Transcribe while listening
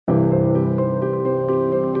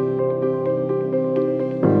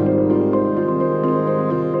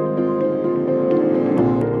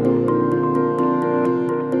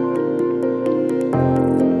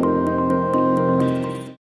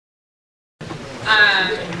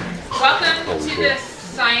Welcome to this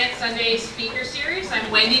Science Sunday speaker series. I'm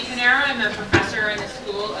Wendy Panero. I'm a professor in the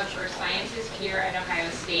School of Earth Sciences here at Ohio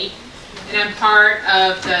State, and I'm part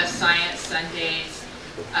of the Science Sundays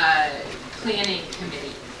planning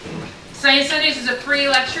committee. Science Sundays is a free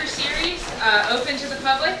lecture series open to the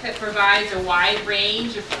public that provides a wide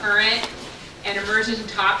range of current and emerging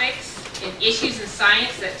topics and issues in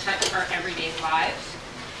science that touch our everyday lives.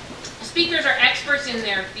 Speakers are experts in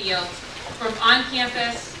their fields from on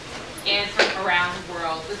campus and from around the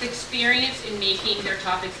world, with experience in making their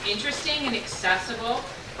topics interesting and accessible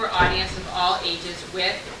for audience of all ages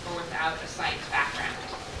with or without a science background.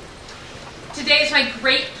 Today it's my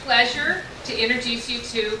great pleasure to introduce you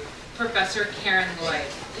to Professor Karen Lloyd,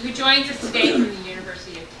 who joins us today from the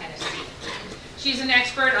University of Tennessee. She's an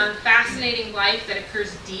expert on fascinating life that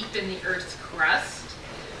occurs deep in the Earth's crust,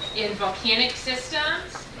 in volcanic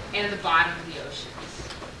systems, and in the bottom of the oceans.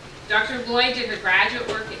 Dr. Lloyd did her graduate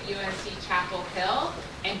work at UNC Chapel Hill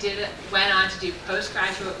and went on to do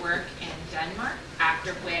postgraduate work in Denmark,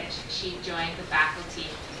 after which she joined the faculty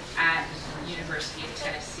at the University of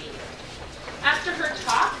Tennessee. After her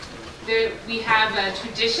talk, we have a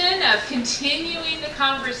tradition of continuing the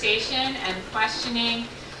conversation and questioning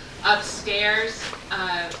upstairs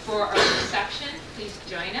for our reception. Please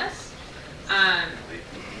join us.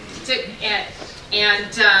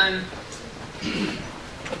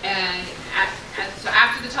 So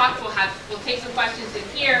after the talk, we'll take some questions in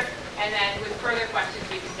here, and then with further questions,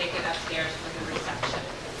 you can take it upstairs for the reception.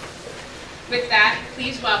 With that,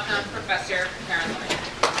 please welcome Professor Karen Lloyd.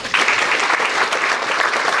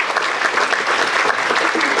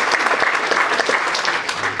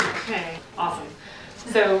 Okay, awesome.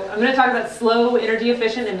 So I'm going to talk about slow,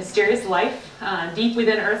 energy-efficient, and mysterious life deep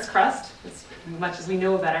within Earth's crust, as much as we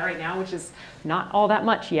know about it right now, which is not all that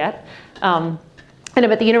much yet. And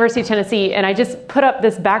I'm at the University of Tennessee, and I just put up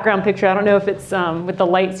this background picture. I don't know if it's with the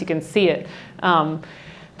lights you can see it.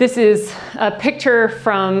 This is a picture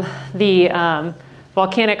from the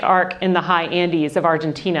volcanic arc in the high Andes of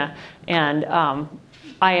Argentina. And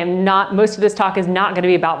most of this talk is not going to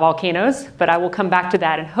be about volcanoes, but I will come back to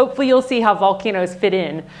that. And hopefully you'll see how volcanoes fit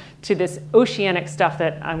in to this oceanic stuff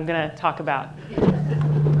that I'm going to talk about.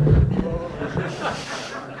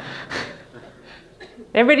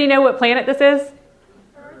 Everybody know what planet this is?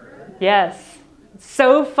 Yes. It's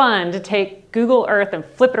so fun to take Google Earth and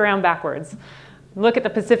flip it around backwards. Look at the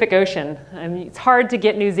Pacific Ocean. I mean, it's hard to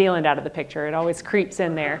get New Zealand out of the picture. It always creeps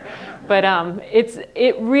in there. But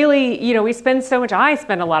it really, I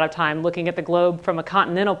spend a lot of time looking at the globe from a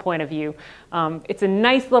continental point of view. It's a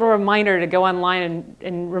nice little reminder to go online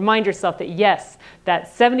and remind yourself that, yes,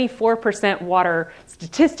 that 74% water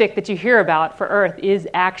statistic that you hear about for Earth is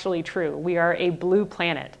actually true. We are a blue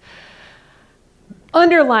planet.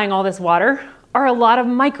 Underlying all this water are a lot of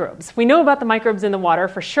microbes. We know about the microbes in the water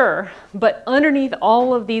for sure, but underneath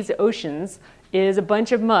all of these oceans is a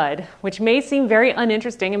bunch of mud, which may seem very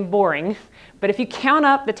uninteresting and boring, but if you count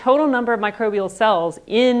up the total number of microbial cells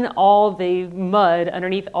in all the mud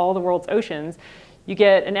underneath all the world's oceans, you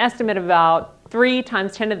get an estimate of about 3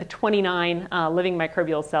 times 10 to the 29 living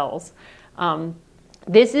microbial cells.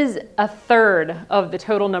 This is a third of the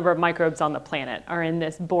total number of microbes on the planet are in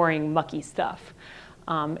this boring, mucky stuff.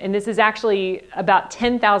 And this is actually about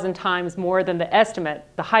 10,000 times more than the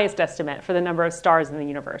highest estimate for the number of stars in the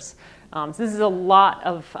universe. So this is a lot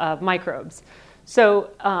of microbes. So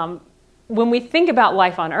when we think about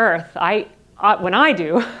life on Earth, I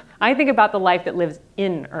think about the life that lives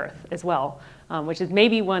in Earth as well, which is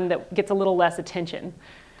maybe one that gets a little less attention.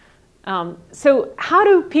 So how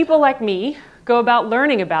do people like me go about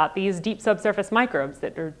learning about these deep subsurface microbes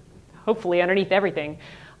that are hopefully underneath everything?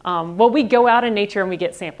 Well, we go out in nature and we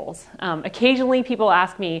get samples. Occasionally people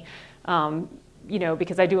ask me,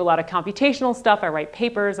 because I do a lot of computational stuff, I write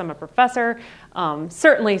papers, I'm a professor,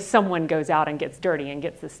 certainly someone goes out and gets dirty and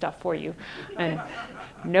gets this stuff for you. And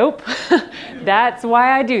nope, that's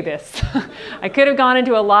why I do this. I could have gone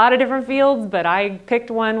into a lot of different fields, but I picked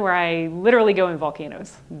one where I literally go in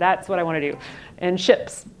volcanoes. That's what I want to do, and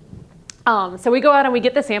ships. So we go out and we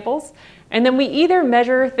get the samples, and then we either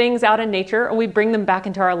measure things out in nature or we bring them back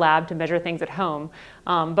into our lab to measure things at home.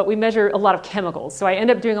 But we measure a lot of chemicals, so I end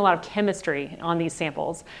up doing a lot of chemistry on these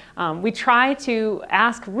samples. We try to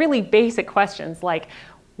ask really basic questions like,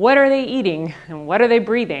 what are they eating and what are they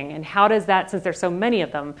breathing? And how does that, since there's so many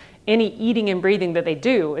of them, any eating and breathing that they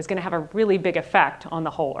do is going to have a really big effect on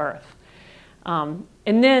the whole Earth.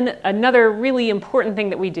 And then another really important thing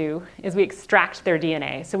that we do is we extract their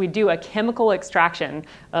DNA. So we do a chemical extraction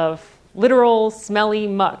of literal smelly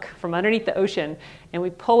muck from underneath the ocean, and we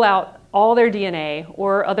pull out all their DNA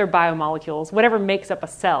or other biomolecules, whatever makes up a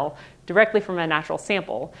cell, directly from a natural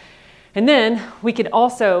sample. And then we could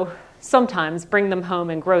also sometimes bring them home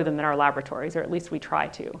and grow them in our laboratories, or at least we try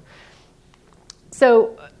to.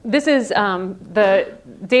 So this is the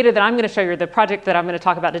data that I'm going to show you. The project that I'm going to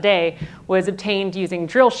talk about today was obtained using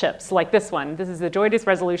drill ships like this one. This is the JOIDES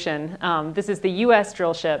Resolution. This is the US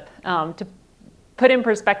drill ship. To put in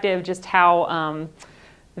perspective just how,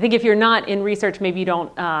 I think if you're not in research, maybe you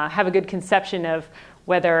don't have a good conception of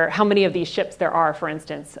how many of these ships there are, for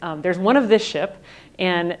instance. There's one of this ship,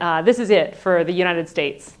 and this is it for the United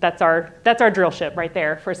States. That's our drill ship right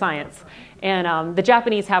there for science. And the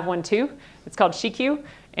Japanese have one too. It's called Shikyu.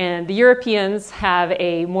 And the Europeans have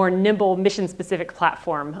a more nimble mission-specific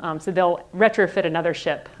platform. So they'll retrofit another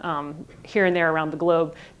ship here and there around the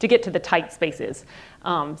globe to get to the tight spaces.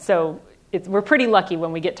 So we're pretty lucky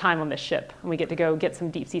when we get time on this ship and we get to go get some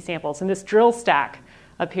deep sea samples. And this drill stack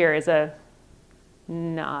up here is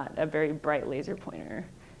not a very bright laser pointer.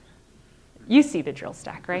 You see the drill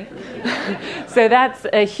stack, right? So that's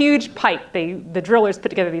a huge pipe. The drillers put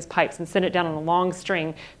together these pipes and send it down on a long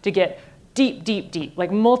string to get deep, deep, deep, like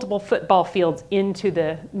multiple football fields into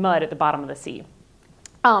the mud at the bottom of the sea.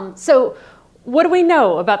 So what do we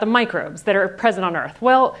know about the microbes that are present on Earth?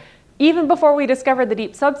 Well, even before we discovered the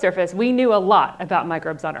deep subsurface, we knew a lot about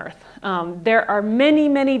microbes on Earth. There are many,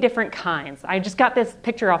 many different kinds. I just got this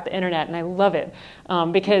picture off the internet, and I love it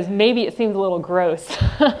because maybe it seems a little gross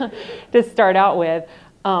to start out with.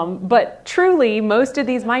 But truly, most of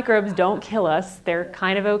these microbes don't kill us. They're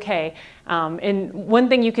kind of okay. And one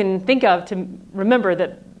thing you can think of to remember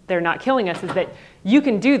that they're not killing us is that you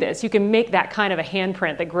can do this. You can make that kind of a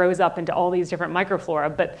handprint that grows up into all these different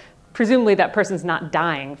microflora, but presumably that person's not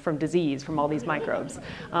dying from disease from all these microbes.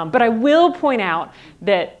 But I will point out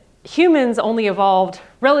that humans only evolved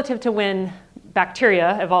relative to when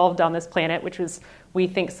bacteria evolved on this planet, which was, we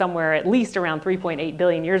think, somewhere at least around 3.8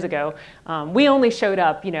 billion years ago. We only showed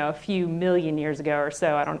up, a few million years ago or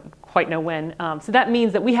so. I don't quite know when. So that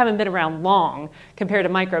means that we haven't been around long compared to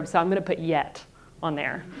microbes. So I'm going to put yet on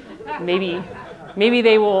there. Maybe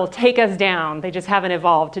they will take us down. They just haven't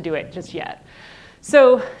evolved to do it just yet.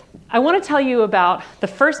 So I want to tell you about the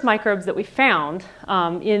first microbes that we found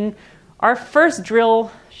in our first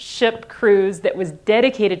drill ship cruise that was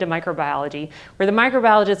dedicated to microbiology, where the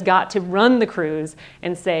microbiologists got to run the cruise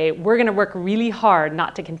and say, we're going to work really hard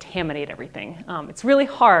not to contaminate everything. It's really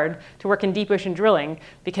hard to work in deep ocean drilling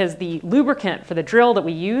because the lubricant for the drill that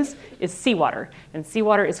we use is seawater, and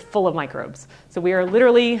seawater is full of microbes. So we are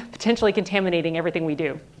literally potentially contaminating everything we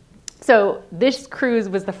do. So this cruise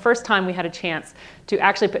was the first time we had a chance to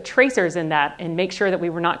actually put tracers in that and make sure that we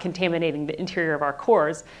were not contaminating the interior of our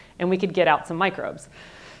cores and we could get out some microbes.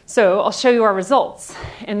 So I'll show you our results.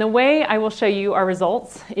 And the way I will show you our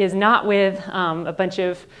results is not with a bunch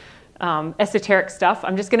of esoteric stuff.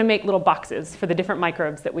 I'm just going to make little boxes for the different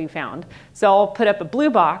microbes that we found. So I'll put up a blue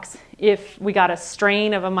box if we got a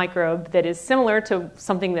strain of a microbe that is similar to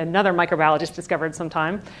something that another microbiologist discovered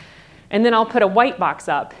sometime. And then I'll put a white box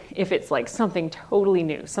up if it's like something totally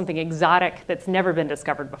new, something exotic that's never been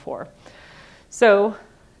discovered before. So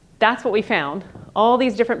that's what we found, all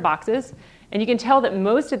these different boxes. And you can tell that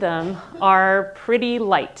most of them are pretty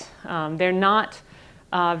light. They're not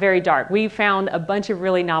very dark. We found a bunch of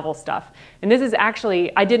really novel stuff. And this is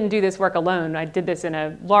actually, I didn't do this work alone. I did this in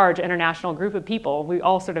a large international group of people. We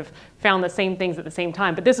all sort of found the same things at the same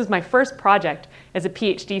time. But this was my first project as a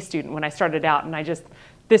PhD student when I started out. And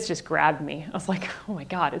this just grabbed me. I was like, oh my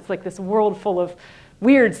God, it's like this world full of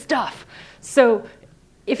weird stuff. So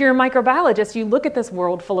if you're a microbiologist, you look at this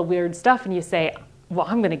world full of weird stuff and you say, well,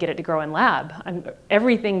 I'm going to get it to grow in lab.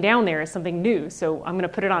 Everything down there is something new, so I'm going to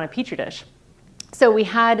put it on a petri dish. So we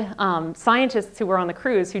had scientists who were on the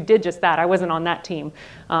cruise who did just that. I wasn't on that team.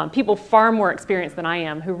 People far more experienced than I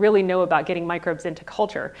am who really know about getting microbes into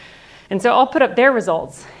culture. And so I'll put up their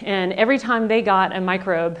results, and every time they got a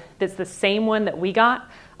microbe that's the same one that we got,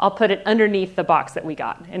 I'll put it underneath the box that we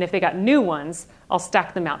got. And if they got new ones, I'll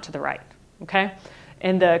stack them out to the right, okay?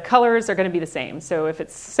 And the colors are going to be the same. So if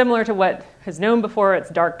it's similar to what is known before, it's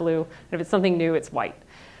dark blue. And if it's something new, it's white.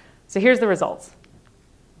 So here's the results.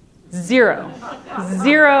 Zero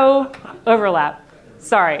overlap.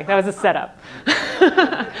 Sorry, that was a setup.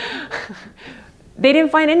 They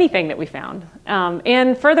didn't find anything that we found.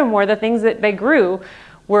 And furthermore, the things that they grew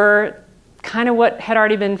were kind of what had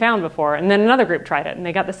already been found before. And then another group tried it, and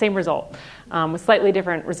they got the same result with slightly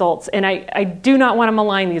different results. And I do not want to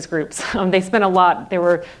malign these groups. They spent a lot.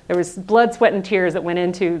 There was blood, sweat, and tears that went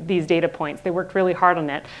into these data points. They worked really hard on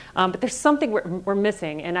it. But there's something we're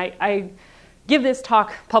missing. And I give this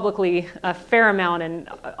talk publicly a fair amount, and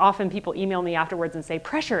often people email me afterwards and say,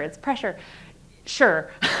 pressure, it's pressure. Sure,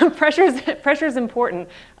 pressure is important,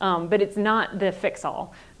 but it's not the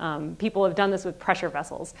fix-all. People have done this with pressure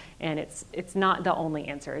vessels, and it's not the only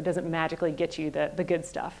answer. It doesn't magically get you the good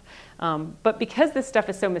stuff. But because this stuff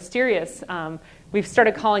is so mysterious, we've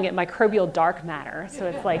started calling it microbial dark matter. So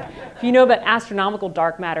it's like, if you know about astronomical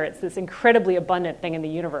dark matter, it's this incredibly abundant thing in the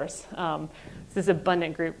universe. It's this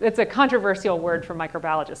abundant group. It's a controversial word for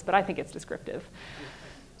microbiologists, but I think it's descriptive.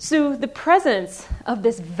 So the presence of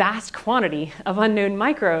this vast quantity of unknown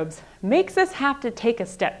microbes makes us have to take a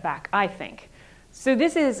step back, I think. So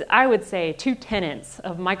this is, I would say, 2 tenets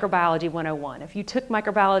of Microbiology 101. If you took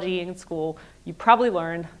microbiology in school, you probably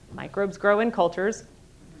learned microbes grow in cultures,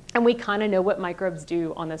 and we kind of know what microbes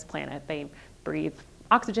do on this planet. They breathe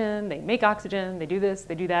oxygen, they make oxygen, they do this,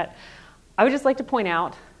 they do that. I would just like to point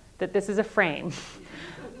out that this is a frame.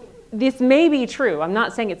 This may be true. I'm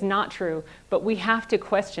not saying it's not true, but we have to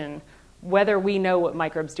question whether we know what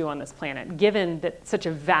microbes do on this planet, given that such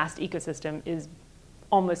a vast ecosystem is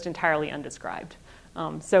almost entirely undescribed.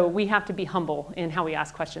 So we have to be humble in how we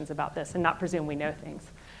ask questions about this and not presume we know things.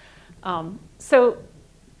 So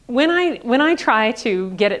when I try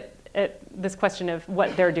to get at this question of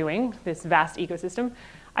what they're doing, this vast ecosystem,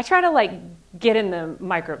 I try to get in the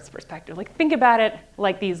microbes perspective. Think about it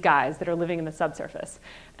like these guys that are living in the subsurface.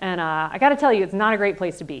 And I got to tell you, it's not a great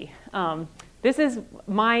place to be. This is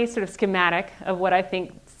my sort of schematic of what I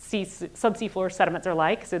think subsea floor sediments are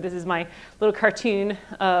like. So this is my little cartoon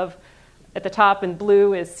of, at the top in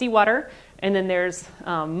blue is seawater, and then there's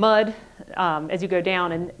mud as you go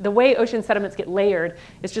down. And the way ocean sediments get layered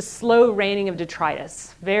is just slow raining of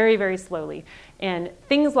detritus, very, very slowly. And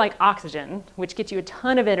things like oxygen, which get you a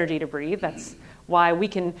ton of energy to breathe, that's why we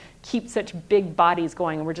can keep such big bodies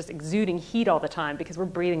going and we're just exuding heat all the time because we're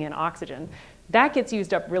breathing in oxygen, that gets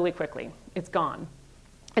used up really quickly. It's gone.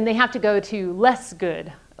 And they have to go to less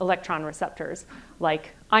good electron receptors like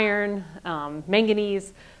iron,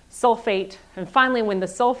 manganese, sulfate, and finally when the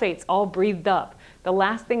sulfate's all breathed up, the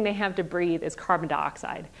last thing they have to breathe is carbon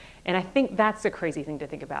dioxide. And I think that's the crazy thing to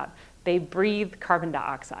think about. They breathe carbon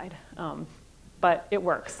dioxide. But it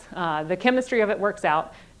works. The chemistry of it works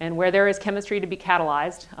out, and where there is chemistry to be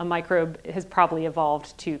catalyzed, a microbe has probably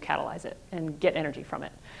evolved to catalyze it and get energy from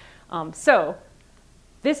it. So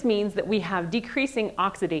this means that we have decreasing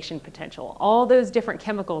oxidation potential. All those different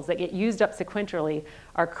chemicals that get used up sequentially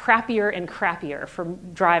are crappier and crappier for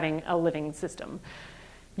driving a living system.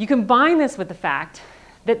 You combine this with the fact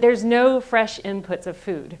that there's no fresh inputs of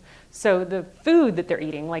food. So the food that they're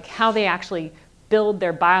eating, like how they actually build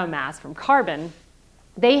their biomass from carbon,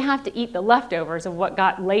 they have to eat the leftovers of what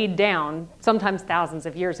got laid down sometimes thousands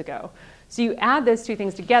of years ago. So you add those 2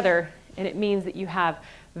 things together, and it means that you have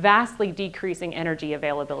vastly decreasing energy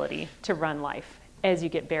availability to run life as you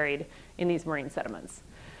get buried in these marine sediments.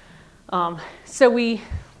 So we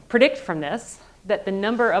predict from this that the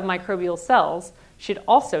number of microbial cells should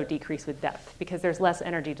also decrease with depth because there's less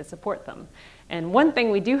energy to support them. And one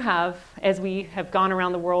thing we do have, as we have gone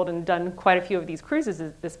around the world and done quite a few of these cruises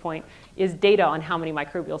at this point, is data on how many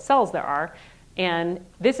microbial cells there are. And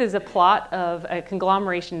this is a plot of a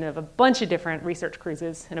conglomeration of a bunch of different research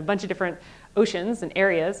cruises in a bunch of different oceans and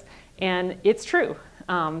areas. And it's true.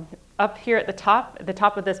 Up here at the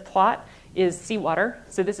top of this plot is seawater.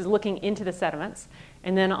 So this is looking into the sediments.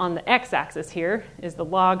 And then on the x-axis here is the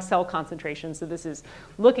log cell concentration. So this is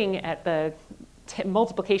looking at the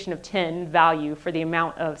multiplication of 10 value for the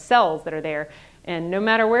amount of cells that are there. And no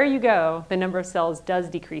matter where you go, the number of cells does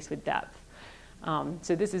decrease with depth.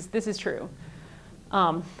 So this is true.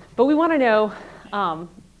 But we want to know,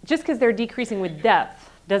 just because they're decreasing with depth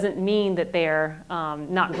doesn't mean that they're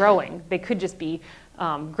not growing. They could just be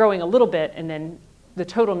growing a little bit and then the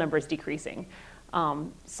total number is decreasing.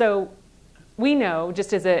 So we know,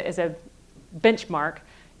 just as a benchmark,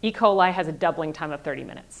 E. coli has a doubling time of 30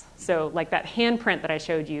 minutes. So like that handprint that I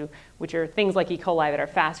showed you, which are things like E. coli that are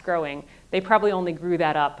fast growing, they probably only grew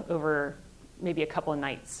that up over maybe a couple of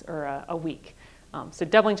nights or a week. So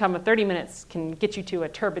doubling time of 30 minutes can get you to a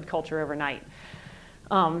turbid culture overnight.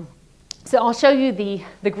 So I'll show you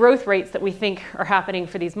the growth rates that we think are happening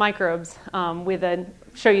for these microbes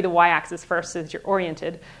show you the y-axis first so that you're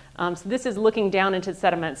oriented. So this is looking down into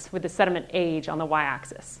sediments with the sediment age on the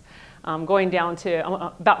y-axis, going down to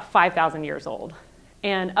about 5,000 years old.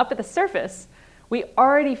 And up at the surface, we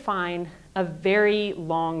already find a very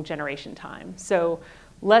long generation time. So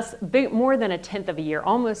more than 1/10 of a year,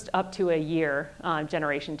 almost up to a year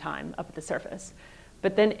generation time up at the surface.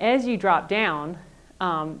 But then as you drop down,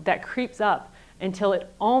 that creeps up until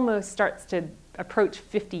it almost starts to approach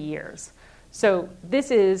 50 years. So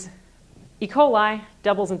this is E. coli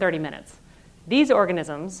doubles in 30 minutes. These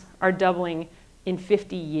organisms are doubling in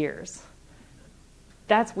 50 years.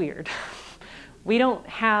 That's weird. We don't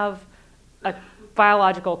have a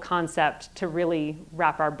biological concept to really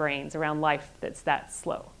wrap our brains around life that's that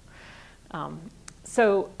slow.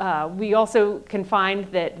 We also can find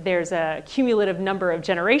that there's a cumulative number of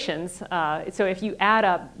generations. So if you add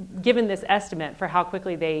up, given this estimate for how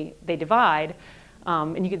quickly they divide,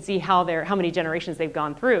 and you can see how many generations they've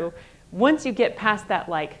gone through, once you get past that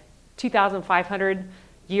 2,500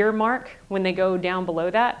 year mark, when they go down below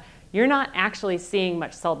that, you're not actually seeing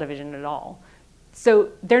much cell division at all. So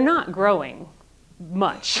they're not growing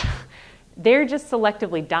much. They're just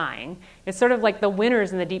selectively dying. It's sort of like the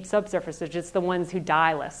winners in the deep subsurface are just the ones who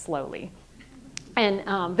die less slowly.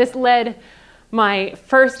 And this led my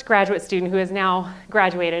first graduate student, who has now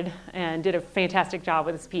graduated and did a fantastic job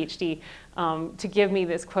with his PhD, to give me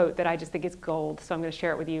this quote that I just think is gold, so I'm going to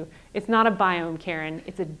share it with you. It's not a biome, Karen.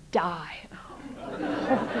 It's a dye. Oh, the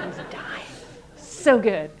whole thing's a dye. So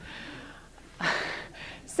good.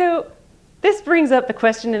 So this brings up the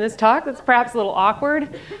question in this talk that's perhaps a little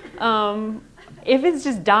awkward. If it's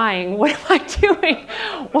just dying, what am I doing?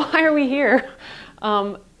 Why are we here?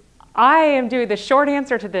 I am doing the short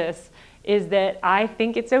answer to this is that I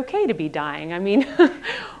think it's okay to be dying. I mean,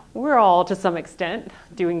 we're all to some extent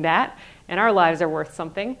doing that, and our lives are worth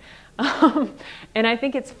something. And I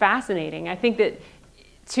think it's fascinating. I think that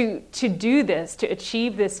to do this, to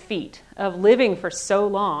achieve this feat of living for so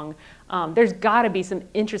long, there's got to be some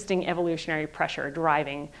interesting evolutionary pressure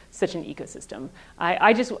driving such an ecosystem.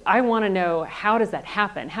 I want to know, how does that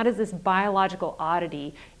happen? How does this biological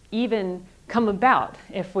oddity even come about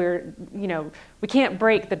if we can't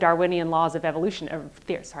break the Darwinian laws of evolution,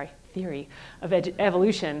 theory of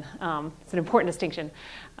evolution. It's an important distinction.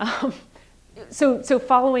 So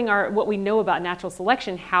following what we know about natural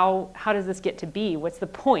selection, how does this get to be? What's the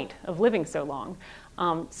point of living so long?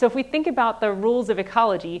 So if we think about the rules of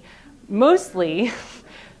ecology, mostly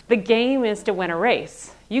the game is to win a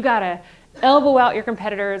race. You got to elbow out your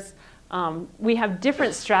competitors. We have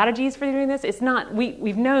different strategies for doing this. It's not,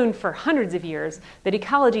 we've known for hundreds of years that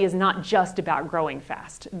ecology is not just about growing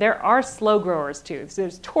fast. There are slow growers too. So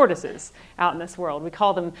there's tortoises out in this world. We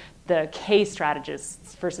call them the K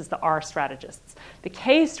strategists versus the R strategists. The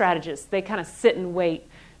K strategists, they kind of sit and wait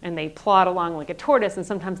and they plod along like a tortoise, and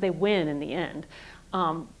sometimes they win in the end.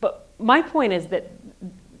 But my point is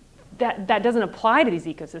that doesn't apply to these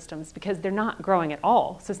ecosystems because they're not growing at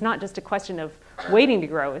all. So it's not just a question of waiting to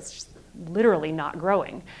grow. It's just literally not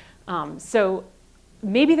growing. So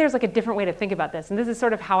maybe there's a different way to think about this. And this is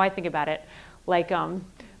sort of how I think about it.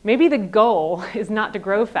 Maybe the goal is not to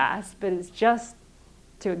grow fast, but it's just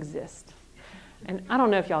to exist. And I don't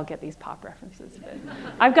know if y'all get these pop references, but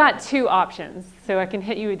I've got two options. So I can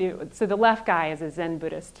hit you with it. So the left guy is a Zen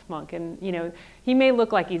Buddhist monk, and he may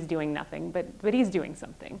look like he's doing nothing, but he's doing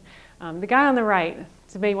something. The guy on the right,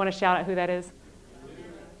 does anybody want to shout out who that is?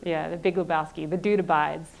 Yeah, the Big Lebowski, the dude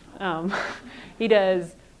abides. He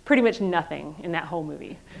does pretty much nothing in that whole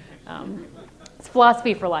movie. It's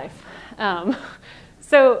philosophy for life.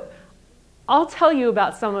 So I'll tell you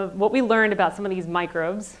about some of what we learned about some of these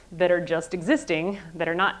microbes that are just existing, that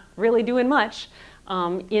are not really doing much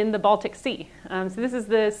in the Baltic Sea. So this is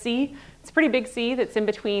the sea. It's a pretty big sea that's in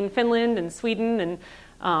between Finland and Sweden and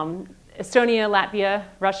Estonia, Latvia,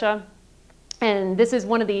 Russia. And this is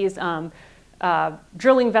one of these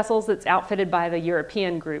drilling vessels that's outfitted by the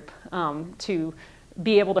European group to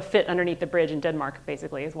be able to fit underneath the bridge in Denmark,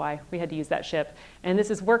 basically, is why we had to use that ship. And this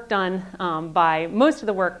is work done most of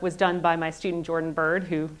the work was done by my student Jordan Bird,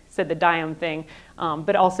 who said the diome thing,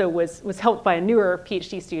 but also was helped by a newer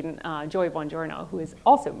PhD student, Joy Buongiorno, who has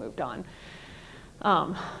also moved on.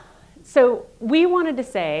 So we wanted to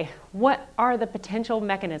say, what are the potential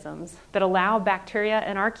mechanisms that allow bacteria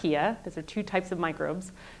and archaea, those are two types of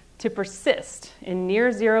microbes, to persist in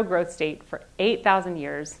near zero growth state for 8,000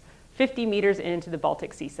 years, 50 meters into the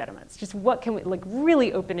Baltic Sea sediments? Just what can we,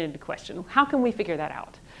 really open-ended question. How can we figure that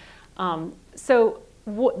out?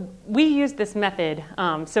 We used this method.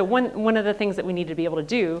 So one of the things that we need to be able to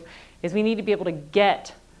do is we need to be able to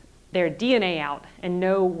get their DNA out and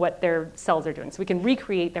know what their cells are doing, so we can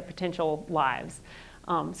recreate their potential lives.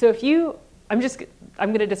 I'm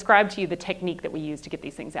going to describe to you the technique that we use to get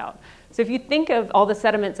these things out. So if you think of all the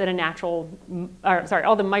sediments in all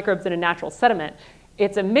the microbes in a natural sediment,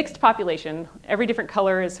 it's a mixed population. Every different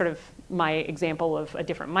color is sort of my example of a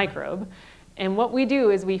different microbe. And what we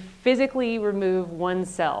do is we physically remove one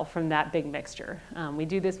cell from that big mixture. We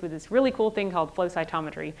do this with this really cool thing called flow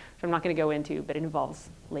cytometry, which I'm not going to go into, but it involves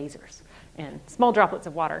lasers. and small droplets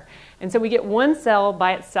of water. And so we get one cell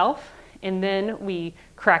by itself, and then we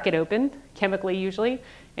crack it open, chemically usually,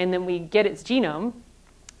 and then we get its genome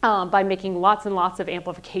by making lots and lots of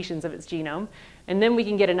amplifications of its genome. And then we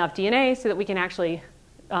can get enough DNA so that we can actually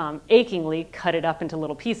achingly cut it up into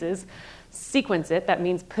little pieces, sequence it. That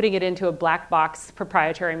means putting it into a black box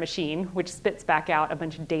proprietary machine, which spits back out a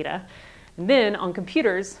bunch of data. And then on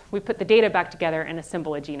computers, we put the data back together and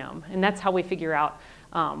assemble a genome. And that's how we figure out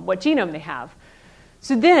what genome they have.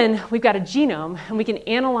 So then we've got a genome, and we can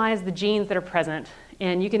analyze the genes that are present.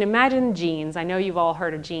 And you can imagine genes. I know you've all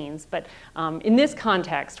heard of genes, but in this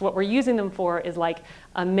context, what we're using them for is like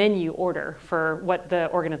a menu order for what the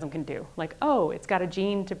organism can do. Like, oh, it's got a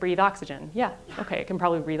gene to breathe oxygen. Yeah, okay, it can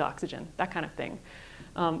probably breathe oxygen, that kind of thing.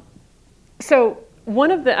 So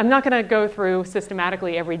I'm not going to go through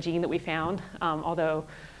systematically every gene that we found, although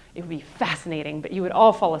it would be fascinating, but you would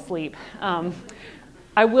all fall asleep.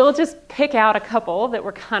 I will just pick out a couple that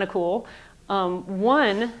were kind of cool.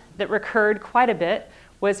 One that recurred quite a bit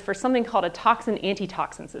was for something called a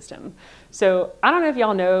toxin-antitoxin system. So I don't know if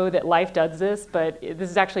y'all know that life does this, but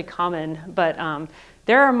this is actually common. But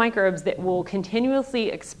there are microbes that will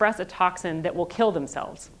continuously express a toxin that will kill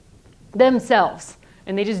themselves.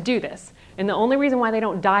 And they just do this. And the only reason why they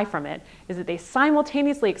don't die from it is that they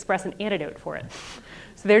simultaneously express an antidote for it.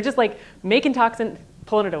 So they're just like making toxin,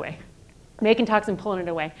 pulling it away. Making toxin, pulling it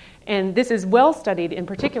away. And this is well studied in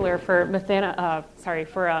particular for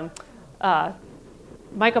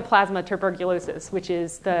Mycoplasma tuberculosis, which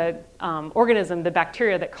is the organism, the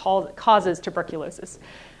bacteria that causes tuberculosis.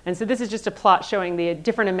 And so this is just a plot showing the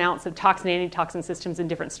different amounts of toxin-antitoxin systems in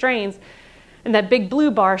different strains. And that big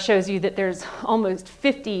blue bar shows you that there's almost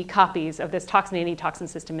 50 copies of this toxin-antitoxin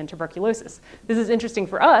system in tuberculosis. This is interesting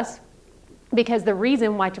for us because the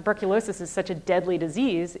reason why tuberculosis is such a deadly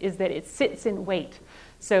disease is that it sits in wait.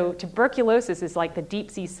 So tuberculosis is like the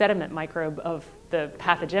deep sea sediment microbe of the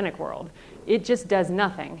pathogenic world. It just does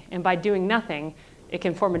nothing. And by doing nothing, it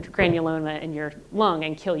can form a granuloma in your lung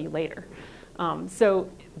and kill you later. So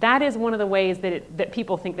that is one of the ways that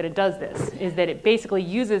people think that it does this, is that it basically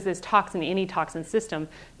uses this toxin-antitoxin system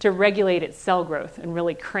to regulate its cell growth and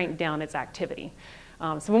really crank down its activity.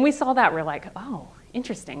 So when we saw that, we're like, oh,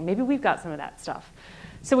 interesting. Maybe we've got some of that stuff.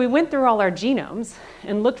 So we went through all our genomes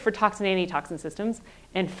and looked for toxin-antitoxin systems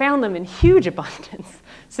and found them in huge abundance.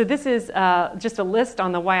 So this is just a list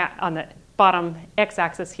on the bottom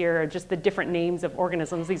x-axis here, just the different names of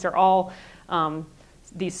organisms. These are all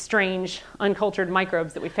these strange, uncultured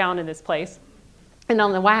microbes that we found in this place. And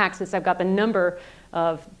on the y-axis, I've got the number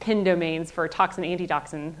of pin domains for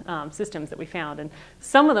toxin-antitoxin systems that we found. And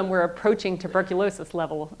some of them were approaching tuberculosis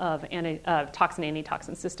level of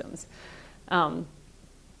toxin-antitoxin systems. So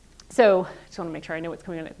I just want to make sure I know what's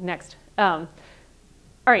coming on next. All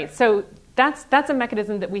right, so that's a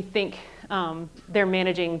mechanism that we think they're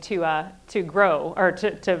managing to grow or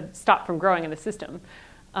to stop from growing in the system.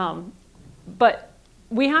 But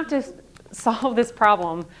we have to solve this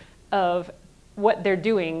problem of what they're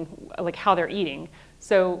doing, like how they're eating.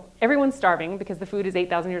 So everyone's starving because the food is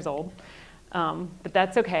 8,000 years old. But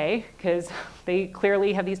that's okay because they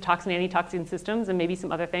clearly have these toxin-antitoxin systems and maybe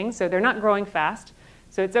some other things. So they're not growing fast.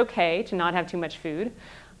 So it's okay to not have too much food.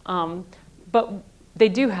 But they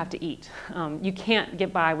do have to eat. You can't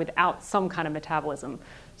get by without some kind of metabolism.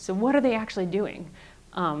 So what are they actually doing?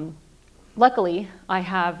 Luckily, I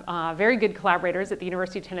have very good collaborators at the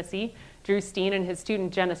University of Tennessee, Drew Steen and his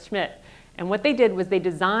student Jenna Schmidt. And what they did was they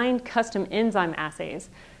designed custom enzyme assays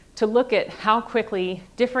to look at how quickly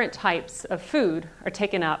different types of food are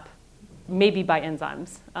taken up, maybe by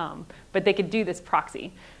enzymes. But they could do this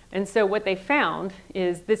proxy. And so what they found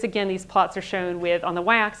is this, again, these plots are shown with, on the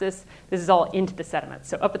y-axis, this is all into the sediment.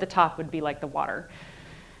 So up at the top would be like the water.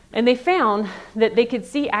 And they found that they could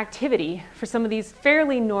see activity for some of these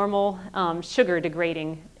fairly normal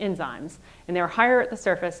sugar-degrading enzymes. And they were higher at the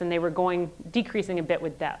surface, and they were decreasing a bit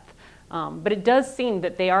with depth. But it does seem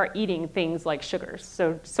that they are eating things like sugars,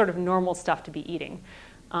 so sort of normal stuff to be eating.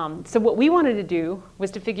 So what we wanted to do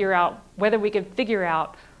was to figure out whether we could figure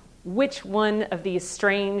out which one of these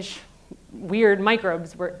strange, weird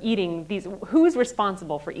microbes were eating these, who's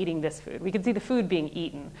responsible for eating this food. We could see the food being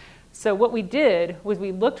eaten. So what we did was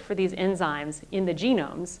we looked for these enzymes in the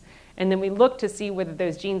genomes, and then we looked to see whether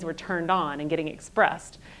those genes were turned on and getting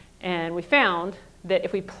expressed. And we found that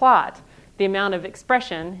if we plot the amount of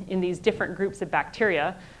expression in these different groups of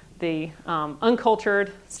bacteria, the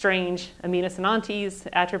uncultured, strange Aminosinantes,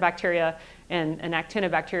 Atrobacteria, and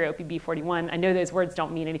Actinobacteria OPB41. I know those words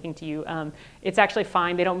don't mean anything to you. It's actually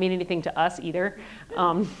fine. They don't mean anything to us either.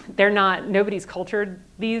 Nobody's cultured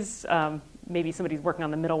these. maybe somebody's working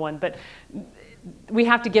on the middle one, but we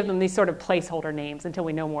have to give them these sort of placeholder names until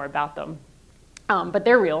we know more about them. But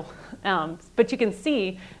they're real. But you can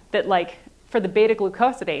see that, like, for the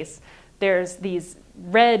beta-glucosidase, there's these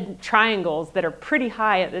red triangles that are pretty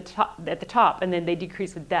high at the top, and then they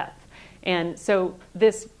decrease with depth. And so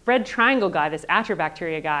this red triangle guy, this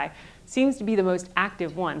Atrobacteria guy, seems to be the most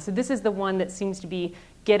active one. So this is the one that seems to be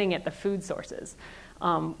getting at the food sources,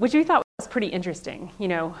 which we thought was pretty interesting. You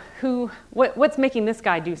know, what's making this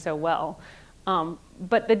guy do so well?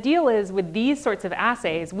 But the deal is, with these sorts of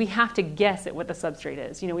assays, we have to guess at what the substrate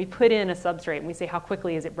is. You know, we put in a substrate and we say, how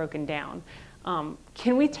quickly is it broken down?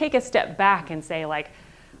 Can we take a step back and say, like,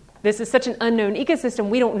 this is such an unknown ecosystem,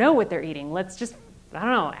 we don't know what they're eating. Let's just, I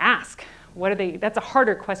don't know, ask. What are they? That's a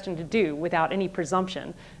harder question to do without any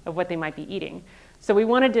presumption of what they might be eating. So we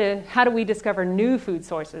wanted to, how do we discover new food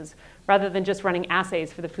sources rather than just running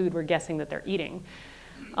assays for the food we're guessing that they're eating?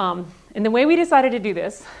 And the way we decided to do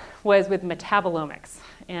this was with metabolomics.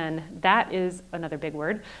 And that is another big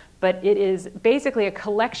word, but it is basically a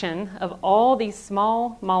collection of all these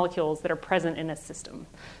small molecules that are present in a system.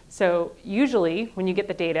 So usually when you get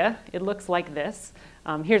the data, it looks like this.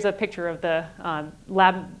 Here's a picture of the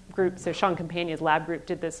lab group. So Sean Campagna's lab group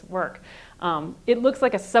did this work. It looks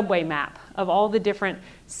like a subway map of all the different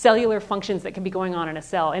cellular functions that can be going on in a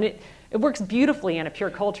cell. And it works beautifully in a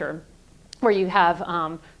pure culture, where you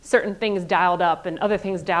have certain things dialed up and other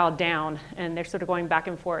things dialed down, and they're sort of going back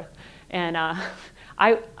and forth. And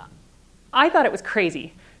I thought it was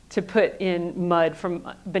crazy to put in mud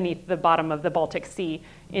from beneath the bottom of the Baltic Sea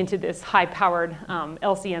into this high-powered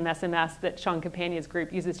LCM-SMS that Sean Campagna's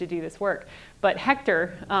group uses to do this work. But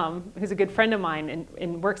Hector, who's a good friend of mine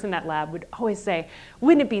and works in that lab, would always say,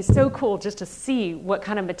 wouldn't it be so cool just to see what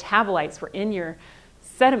kind of metabolites were in your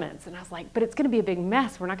sediments? And I was like, but it's going to be a big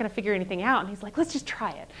mess. We're not going to figure anything out. And he's like, let's just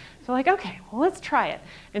try it. So like, okay, well, let's try it.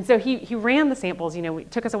 And so he ran the samples. You know,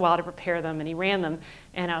 it took us a while to prepare them, and he ran them.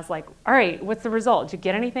 And I was like, all right, what's the result? Did you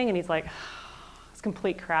get anything? And he's like, it's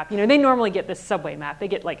complete crap. You know, they normally get this subway map. They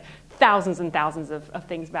get like thousands and thousands of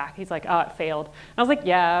things back. He's like, oh, it failed. And I was like,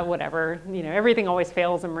 yeah, whatever. You know, everything always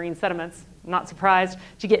fails in marine sediments. I'm not surprised.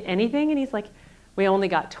 Did you get anything? And he's like, we only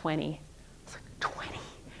got 20. I was like, 20?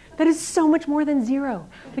 That is so much more than 0.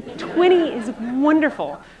 Like 20 is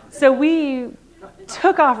wonderful. So we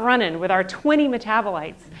took off running with our 20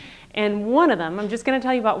 metabolites. And one of them, I'm just going to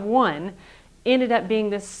tell you about one, ended up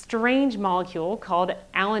being this strange molecule called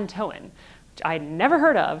allantoin, which I had never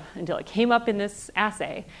heard of until it came up in this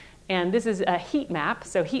assay. And this is a heat map.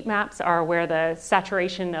 So heat maps are where the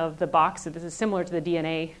saturation of the box, so this is similar to the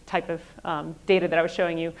DNA type of data that I was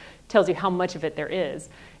showing you, tells you how much of it there is.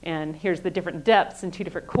 And here's the different depths in 2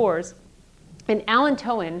 different cores. And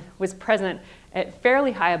allantoin was present at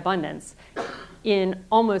fairly high abundance in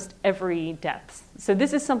almost every depth. So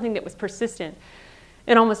this is something that was persistent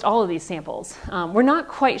in almost all of these samples. We're not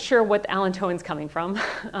quite sure what the allantoin's coming from.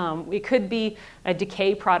 It could be a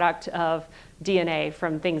decay product of DNA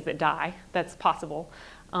from things that die. That's possible.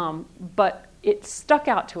 But it stuck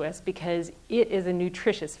out to us because it is a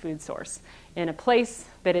nutritious food source in a place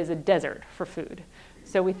that is a desert for food.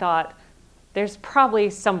 So we thought, there's probably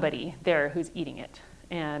somebody there who's eating it.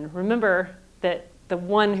 And remember that the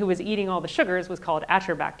one who was eating all the sugars was called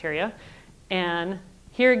Atrobacteria. And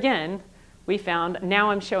here again, we found,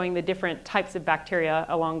 now I'm showing the different types of bacteria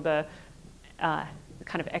along the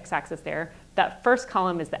kind of x-axis there. That first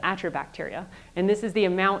column is the Atrobacteria. And this is the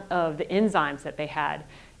amount of the enzymes that they had.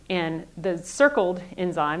 And the circled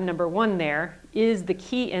enzyme, number 1 there, is the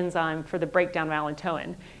key enzyme for the breakdown of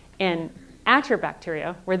allantoin. And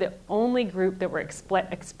Atrobacteria were the only group that were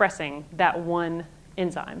expressing that one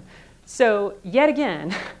enzyme. So yet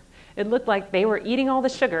again, it looked like they were eating all the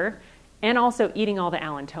sugar and also eating all the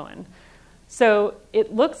allantoin. So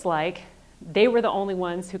it looks like they were the only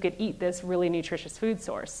ones who could eat this really nutritious food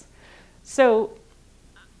source. So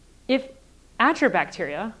if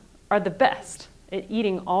Atrobacteria are the best at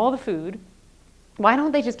eating all the food, why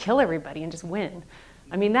don't they just kill everybody and just win?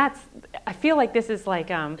 I mean, I feel like this is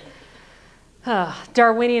like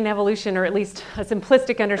Darwinian evolution, or at least a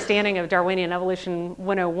simplistic understanding of Darwinian evolution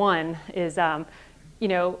 101 is,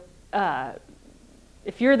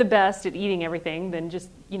 if you're the best at eating everything, then just,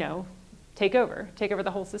 take over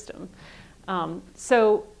the whole system.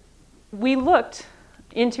 So we looked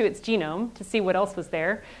into its genome to see what else was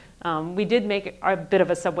there. We did make a bit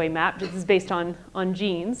of a subway map. This is based on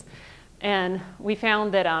genes. And we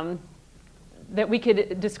found that we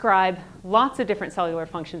could describe lots of different cellular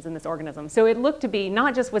functions in this organism. So it looked to be,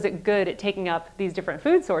 not just was it good at taking up these different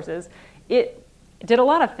food sources, it did a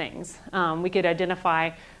lot of things. We could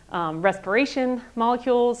identify respiration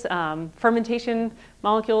molecules, fermentation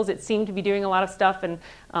molecules. It seemed to be doing a lot of stuff, and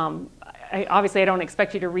obviously I don't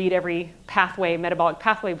expect you to read every pathway, metabolic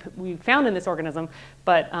pathway we found in this organism,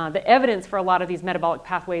 but the evidence for a lot of these metabolic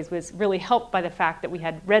pathways was really helped by the fact that we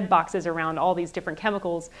had red boxes around all these different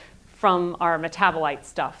chemicals from our metabolite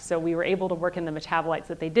stuff. So we were able to work in the metabolites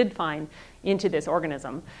that they did find into this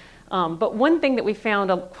organism. But one thing that we found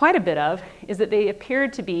quite a bit of is that they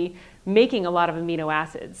appeared to be making a lot of amino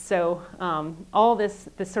acids. So all this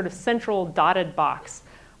sort of central dotted box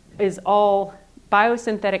is all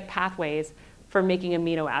biosynthetic pathways for making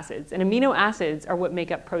amino acids. And amino acids are what make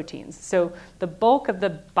up proteins. So the bulk of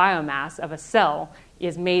the biomass of a cell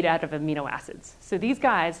is made out of amino acids. So these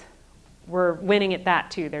guys were winning at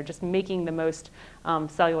that too. They're just making the most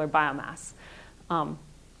cellular biomass.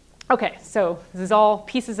 Okay, so this is all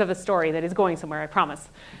pieces of a story that is going somewhere, I promise.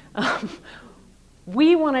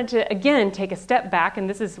 We wanted to, again, take a step back, and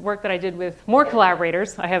this is work that I did with more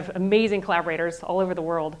collaborators. I have amazing collaborators all over the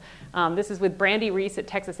world. This is with Brandy Reese at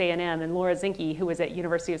Texas A&M and Laura Zinke, who was at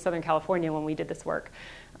University of Southern California when we did this work.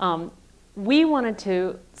 We wanted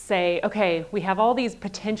to say, okay, we have all these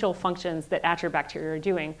potential functions that Atrobacteria are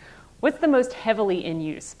doing. What's the most heavily in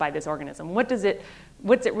use by this organism? What's it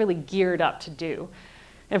really geared up to do?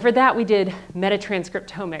 And for that, we did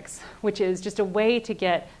metatranscriptomics, which is just a way to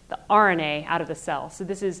get the RNA out of the cell. So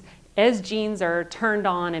this is as genes are turned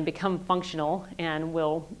on and become functional and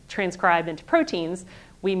will transcribe into proteins,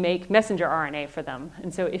 we make messenger RNA for them.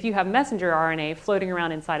 And so if you have messenger RNA floating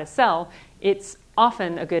around inside a cell, it's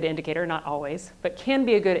often a good indicator, not always, but can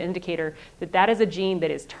be a good indicator that that is a gene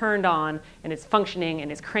that is turned on and is functioning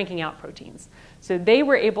and is cranking out proteins. So they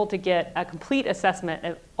were able to get a complete assessment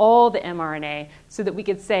of all the mRNA so that we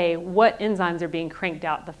could say what enzymes are being cranked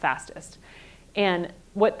out the fastest. And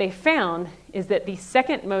what they found is that the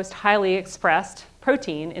second most highly expressed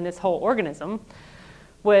protein in this whole organism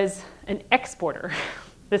was an exporter.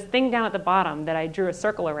 This thing down at the bottom that I drew a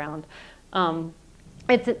circle around,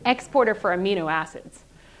 it's an exporter for amino acids.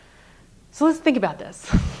 So let's think about this.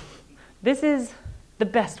 This is the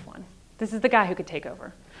best one. This is the guy who could take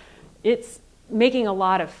over. It's making a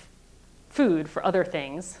lot of food for other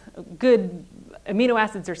things. Good amino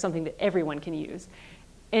acids are something that everyone can use.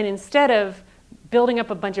 And instead of building up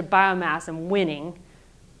a bunch of biomass and winning,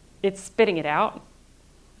 it's spitting it out.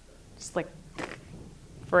 Just like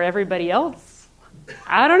for everybody else.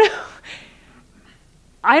 I don't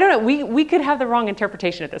know. We could have the wrong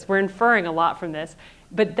interpretation of this. We're inferring a lot from this.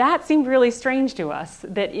 But that seemed really strange to us,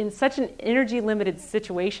 that in such an energy-limited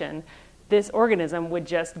situation, this organism would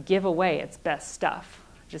just give away its best stuff,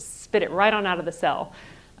 just spit it right on out of the cell.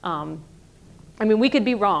 We could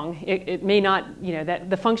be wrong. It may not, that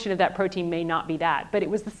the function of that protein may not be that, but it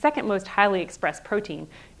was the second most highly expressed protein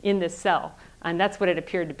in this cell, and that's what it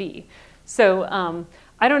appeared to be. So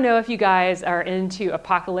I don't know if you guys are into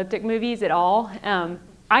apocalyptic movies at all.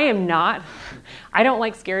 I am not. I don't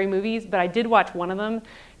like scary movies, but I did watch one of them,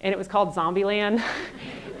 and it was called Zombieland.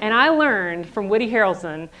 And I learned from Woody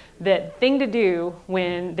Harrelson that thing to do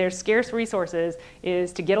when there's scarce resources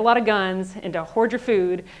is to get a lot of guns and to hoard your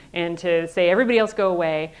food and to say everybody else go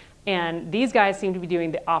away. And these guys seem to be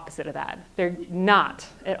doing the opposite of that. They're not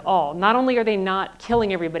at all. Not only are they not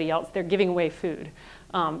killing everybody else, they're giving away food.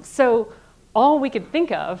 So all we could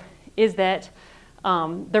think of is that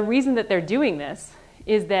the reason that they're doing this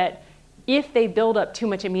is that if they build up too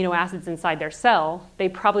much amino acids inside their cell, they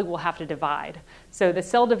probably will have to divide. So the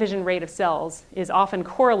cell division rate of cells is often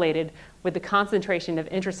correlated with the concentration of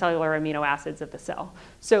intracellular amino acids of the cell.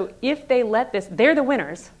 So if they let this, they're the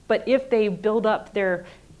winners, but if they build up their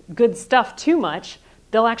good stuff too much,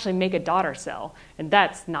 they'll actually make a daughter cell, and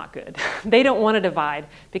that's not good. They don't want to divide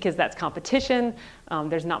because that's competition,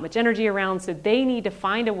 there's not much energy around, so they need to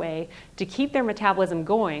find a way to keep their metabolism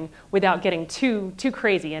going without getting too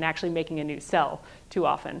crazy and actually making a new cell too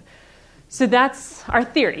often. So that's our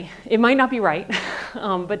theory. It might not be right,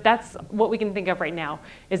 but that's what we can think of right now,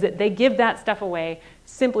 is that they give that stuff away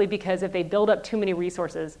simply because if they build up too many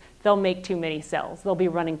resources, they'll make too many cells. They'll be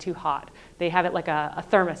running too hot. They have it like a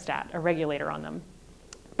thermostat, a regulator on them.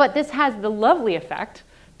 But this has the lovely effect,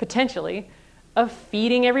 potentially, of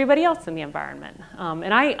feeding everybody else in the environment.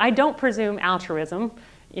 And I don't presume altruism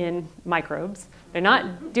in microbes. They're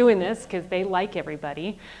not doing this because they like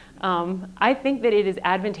everybody. I think that it is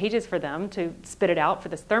advantageous for them to spit it out for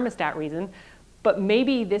this thermostat reason, but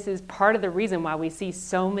maybe this is part of the reason why we see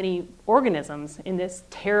so many organisms in this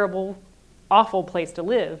terrible, awful place to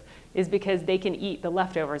live, is because they can eat the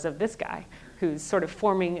leftovers of this guy, who's sort of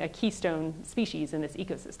forming a keystone species in this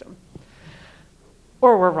ecosystem.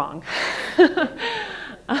 Or we're wrong.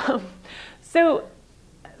 So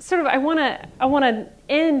I want to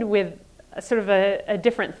end with a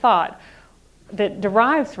different thought that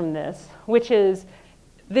derives from this, which is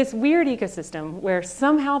this weird ecosystem where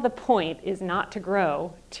somehow the point is not to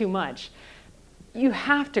grow too much. You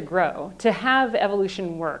have to grow. To have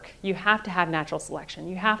evolution work, you have to have natural selection.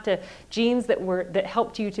 You have to, genes that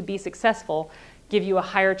helped you to be successful give you a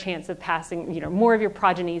higher chance of passing, more of your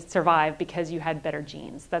progeny survive because you had better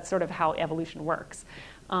genes. That's sort of how evolution works.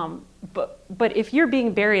 But if you're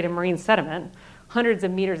being buried in marine sediment, hundreds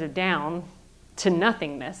of meters down to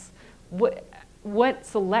nothingness, what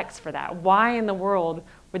selects for that? Why in the world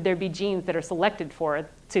would there be genes that are selected for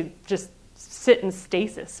to just sit in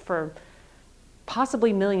stasis for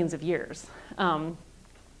possibly millions of years?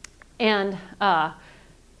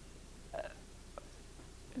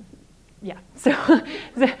 So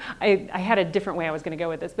I had a different way I was going to go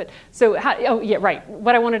with this. But right.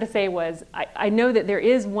 What I wanted to say was I know that there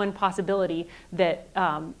is one possibility that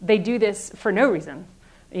they do this for no reason.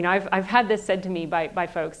 I've had this said to me by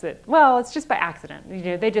folks that, well, it's just by accident.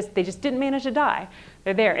 They just didn't manage to die.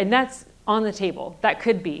 They're there, and that's on the table. That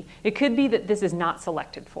could be. It could be that this is not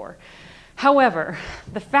selected for. However,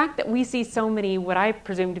 the fact that we see so many what I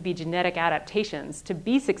presume to be genetic adaptations to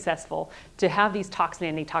be successful, to have these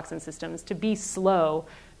toxin-antitoxin systems, to be slow,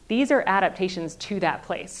 these are adaptations to that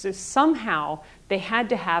place. So somehow they had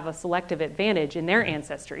to have a selective advantage in their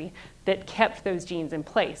ancestry that kept those genes in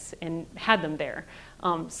place and had them there.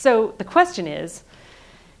 So the question is,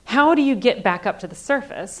 how do you get back up to the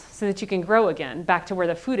surface so that you can grow again, back to where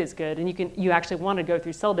the food is good, and you actually want to go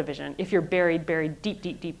through cell division if you're buried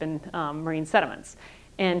deep in marine sediments?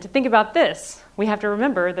 And to think about this, we have to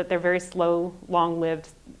remember that they're very slow, long-lived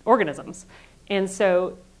organisms. And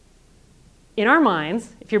so in our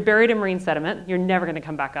minds, if you're buried in marine sediment, you're never going to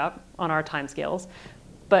come back up on our timescales.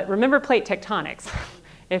 But remember plate tectonics.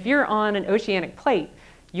 If you're on an oceanic plate,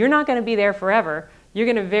 you're not going to be there forever. You're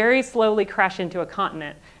going to very slowly crash into a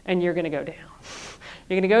continent, and you're going to go down.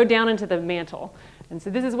 You're going to go down into the mantle. And so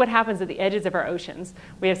this is what happens at the edges of our oceans.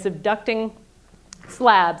 We have subducting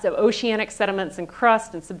slabs of oceanic sediments and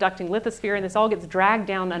crust and subducting lithosphere, and this all gets dragged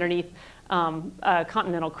down underneath a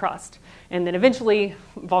continental crust. And then eventually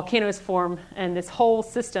volcanoes form, and this whole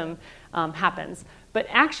system happens. But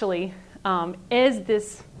actually, as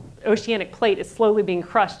this oceanic plate is slowly being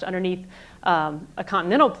crushed underneath a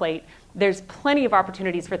continental plate, there's plenty of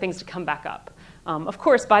opportunities for things to come back up. Of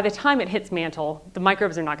course, by the time it hits mantle, the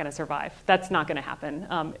microbes are not going to survive. That's not going to happen.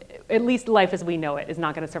 At least life as we know it is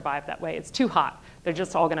not going to survive that way. It's too hot. They're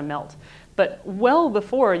just all going to melt. But well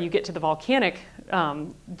before you get to the volcanic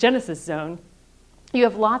genesis zone, you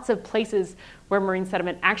have lots of places where marine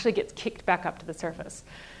sediment actually gets kicked back up to the surface.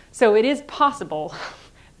 So it is possible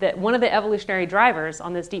that one of the evolutionary drivers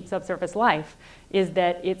on this deep subsurface life is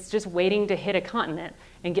that it's just waiting to hit a continent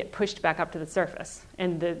and get pushed back up to the surface.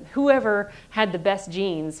 And whoever had the best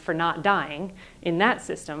genes for not dying in that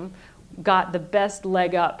system got the best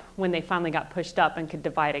leg up when they finally got pushed up and could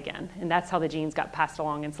divide again. And that's how the genes got passed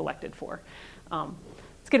along and selected for.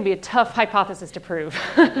 It's going to be a tough hypothesis to prove.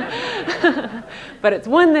 But it's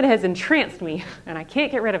one that has entranced me, and I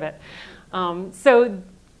can't get rid of it. So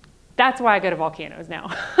that's why I go to volcanoes now.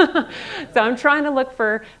 So I'm trying to look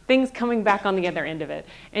for things coming back on the other end of it.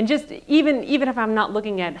 And just even if I'm not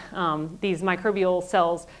looking at these microbial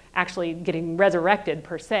cells actually getting resurrected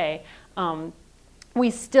per se, I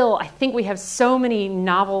think we have so many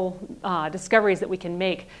novel discoveries that we can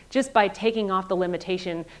make just by taking off the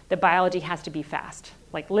limitation that biology has to be fast,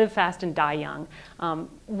 like live fast and die young.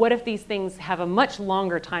 What if these things have a much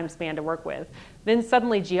longer time span to work with? Then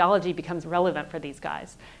suddenly geology becomes relevant for these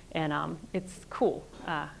guys. And it's cool.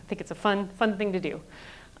 I think it's a fun thing to do.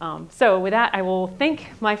 So with that, I will thank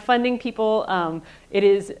my funding people. It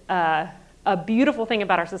is a beautiful thing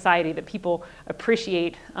about our society that people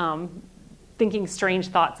appreciate thinking strange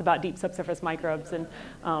thoughts about deep subsurface microbes. And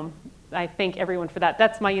I thank everyone for that.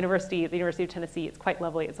 That's my university, the University of Tennessee. It's quite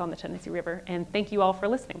lovely. It's on the Tennessee River. And thank you all for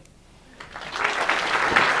listening.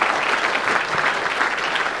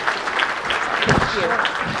 Thank you.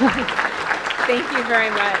 Thank you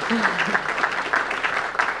very much.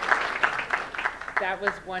 That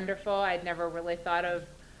was wonderful. I'd never really thought of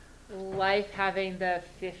life having the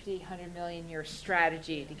 50, 100 million year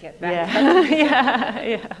strategy to get back.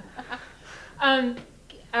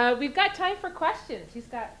 We've got time for questions. Who's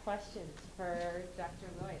got questions for Dr.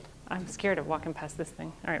 Lloyd? I'm scared of walking past this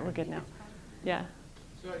thing. All right, we're good now. Yeah.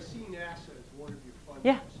 So I see NASA as one of your funders.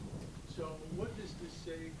 Yeah. So what does this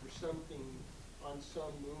say for something on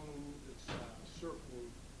some moon that's circling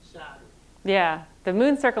Saturn? Yeah, the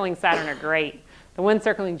moons circling Saturn are great. The one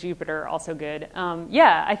circling Jupiter, also good.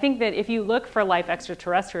 Yeah, I think that if you look for life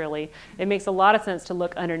extraterrestrially, it makes a lot of sense to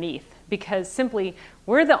look underneath, because simply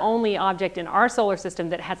we're the only object in our solar system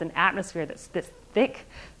that has an atmosphere that's this thick.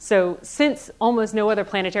 So since almost no other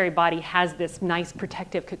planetary body has this nice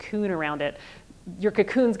protective cocoon around it, your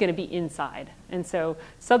cocoon's going to be inside. And so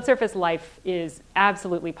subsurface life is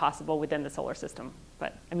absolutely possible within the solar system.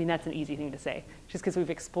 But I mean, that's an easy thing to say. Just because we've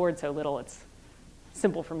explored so little, it's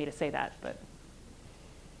simple for me to say that. But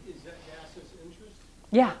Is that NASA's interest?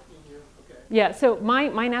 yeah. Okay. Yeah, so my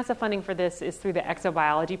NASA funding for this is through the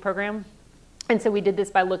exobiology program. And so we did this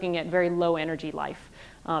by looking at very low energy life,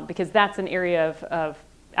 because that's an area of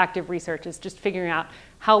active research, is just figuring out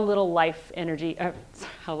how little energy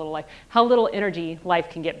life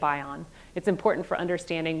can get by on. It's important for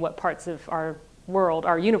understanding what parts of our world,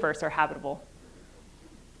 our universe, are habitable.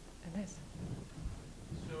 Nice.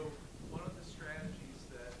 So one of the strategies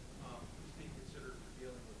that is being considered for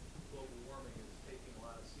dealing with global warming is taking a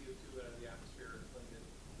lot of CO2 out of the atmosphere and putting it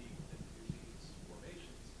deep into these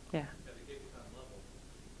formations Yeah. at a gigaton level.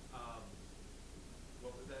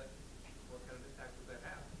 What kind of impact would that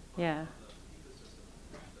have Yeah. on the ecosystem?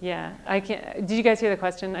 Yeah, did you guys hear the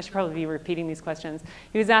question? I should probably be repeating these questions.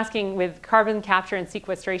 He was asking, with carbon capture and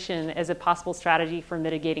sequestration as a possible strategy for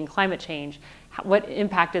mitigating climate change, what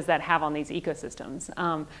impact does that have on these ecosystems?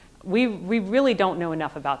 We really don't know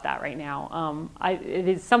enough about that right now. It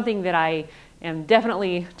is something that I am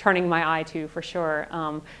definitely turning my eye to, for sure.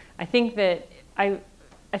 I think that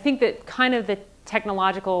kind of the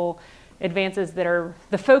technological advances that are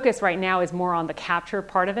the focus right now is more on the capture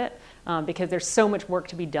part of it, because there's so much work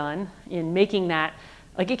to be done in making that,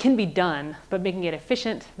 like, it can be done, but making it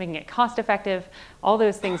efficient, making it cost effective, all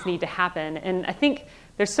those things need to happen. And I think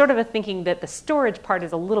there's sort of a thinking that the storage part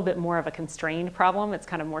is a little bit more of a constrained problem. It's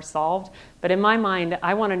kind of more solved. But in my mind,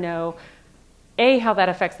 I want to know, A, how that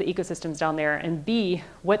affects the ecosystems down there, and B,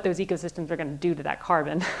 what those ecosystems are going to do to that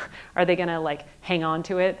carbon. Are they going to, like, hang on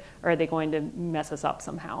to it, or are they going to mess us up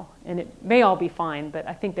somehow? And it may all be fine, but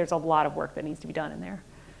I think there's a lot of work that needs to be done in there.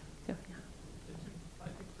 So, yeah. I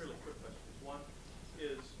think fairly quick questions. One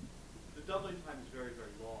is, the doubling time is very,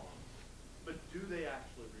 very long, but do they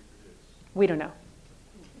actually reproduce? We don't know.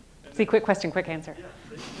 See, quick question, quick answer.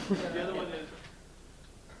 Yeah. The other one is,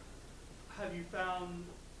 have you found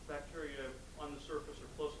bacteria on the surface or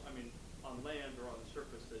close, on land or on the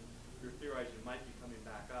surface that you're theorizing might be coming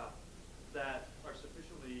back up, that are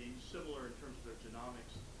sufficiently similar in terms of their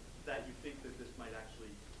genomics that you think that this might actually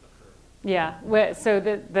occur? Yeah, so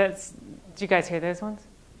did you guys hear those ones?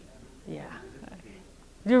 Yeah.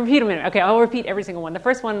 Repeat them a minute. Okay, I'll repeat every single one. The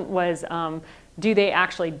first one was, do they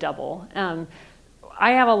actually double?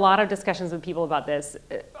 I have a lot of discussions with people about this.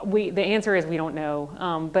 The answer is we don't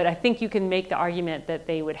know, but I think you can make the argument that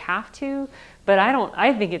they would have to. But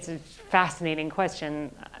I think it's a fascinating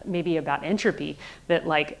question, maybe about entropy. That,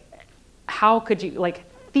 like, how could you, like,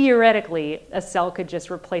 theoretically, a cell could just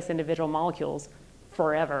replace individual molecules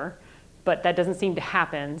forever, but that doesn't seem to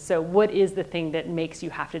happen. So what is the thing that makes you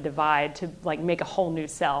have to divide to, like, make a whole new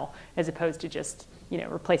cell as opposed to just,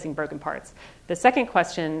 replacing broken parts? The second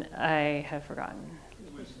question I have forgotten.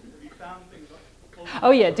 Have you found things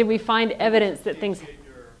Oh yeah, did we find evidence that things?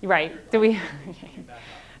 Right. Did we?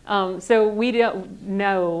 So we don't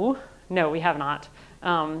know. No, we have not.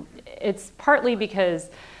 It's partly because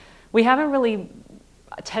we haven't really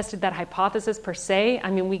tested that hypothesis per se.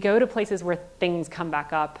 I mean, we go to places where things come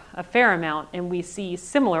back up a fair amount, and we see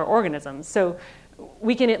similar organisms. So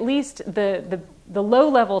we can at least the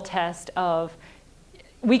low-level test of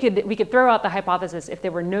we could throw out the hypothesis if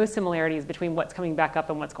there were no similarities between what's coming back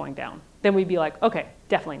up and what's going down. Then we'd be like, okay,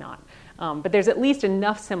 definitely not. But there's at least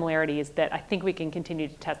enough similarities that I think we can continue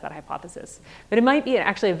to test that hypothesis. But it might be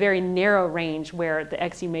actually a very narrow range where the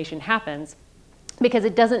exhumation happens, because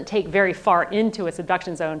it doesn't take very far into a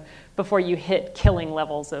subduction zone before you hit killing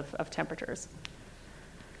levels of temperatures.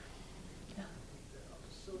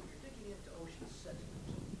 So you're digging into ocean sediment.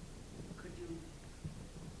 Could you,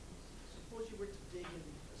 suppose you were to dig in,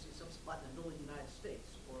 let's say, some spot in the middle of the United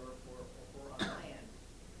States or on land,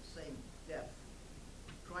 same depth,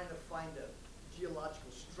 trying to find a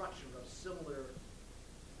geological structure of similar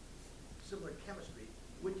chemistry,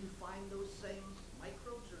 would you find those same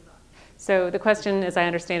microbes or not? So the question, as I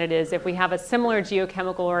understand it, is if we have a similar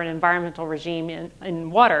geochemical or an environmental regime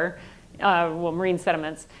in water, marine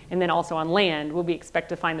sediments, and then also on land, will we expect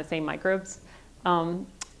to find the same microbes?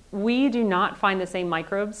 We do not find the same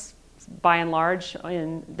microbes, by and large,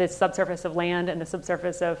 in the subsurface of land and the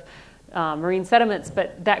subsurface of marine sediments,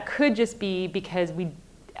 but that could just be because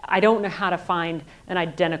I don't know how to find an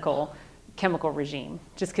identical chemical regime,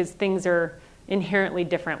 just because things are inherently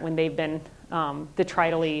different when they've been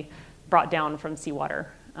detritively brought down from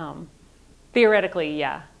seawater. Theoretically,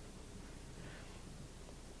 yeah.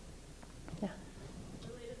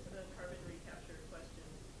 Related to the carbon recapture question,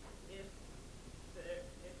 if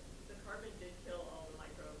the carbon did kill all the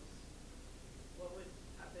microbes, what would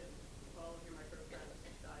happen if all of your microbe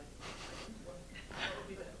friends died? What would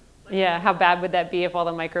be the Yeah, how bad would that be if all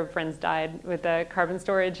the microbe friends died with the carbon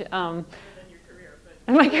storage? other than your career?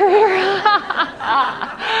 But My career.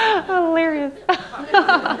 Hilarious.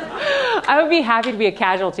 I would be happy to be a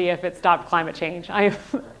casualty if it stopped climate change. I'm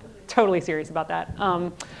totally serious about that.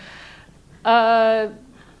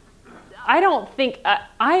 I don't think,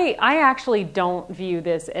 I actually don't view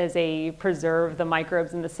this as a preserve the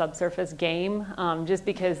microbes in the subsurface game, just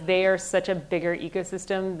because they are such a bigger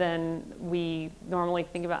ecosystem than we normally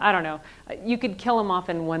think about. I don't know. You could kill them off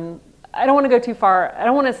in one. I don't want to go too far. I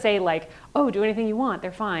don't want to say like, oh, do anything you want,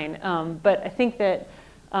 they're fine. But I think that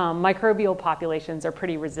microbial populations are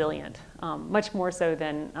pretty resilient, much more so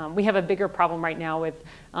than, we have a bigger problem right now with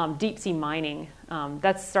deep sea mining.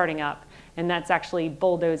 That's starting up, and that's actually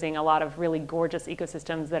bulldozing a lot of really gorgeous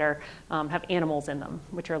ecosystems that are, have animals in them,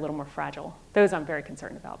 which are a little more fragile. Those I'm very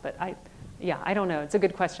concerned about, but I don't know. It's a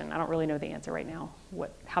good question. I don't really know the answer right now,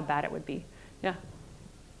 how bad it would be. Yeah. I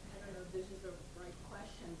don't know if this is the right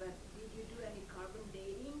question, but did you do any carbon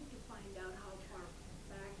dating to find out how far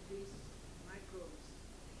back these microbes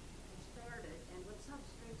started and what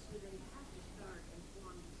substrates do they have to start and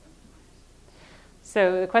form sometimes?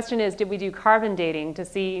 So the question is, did we do carbon dating to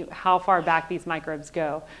see how far back these microbes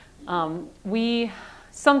go? We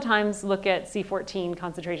sometimes look at C14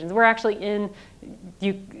 concentrations. We're actually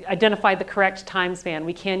you identified the correct time span.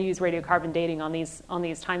 We can use radiocarbon dating on these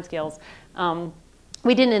timescales.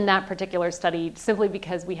 We didn't in that particular study simply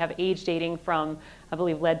because we have age dating from, I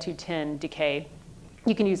believe, lead-210 decay.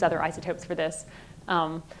 You can use other isotopes for this.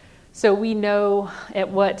 So we know at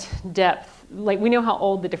what depth, like we know how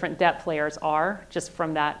old the different depth layers are just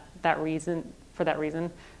from that reason.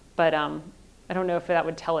 But I don't know if that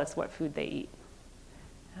would tell us what food they eat.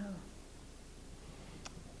 Oh.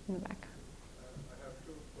 In the back. I have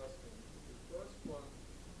two questions. The first one,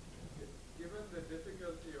 given the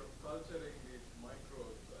difficulty of culturing these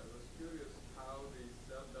microbes, I was curious how the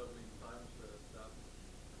cell doubling times were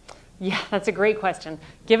established. Yeah, that's a great question.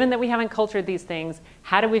 Given that we haven't cultured these things,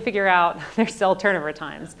 how do we figure out their cell turnover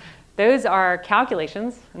times? Those are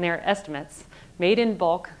calculations, and they're estimates made in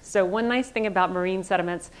bulk. So one nice thing about marine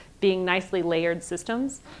sediments being nicely layered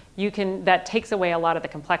systems, that takes away a lot of the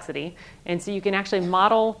complexity. And so you can actually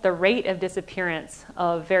model the rate of disappearance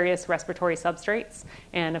of various respiratory substrates.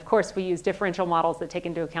 And of course, we use differential models that take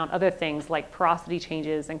into account other things like porosity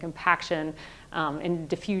changes and compaction and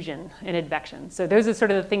diffusion and advection. So those are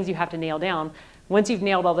sort of the things you have to nail down. Once you've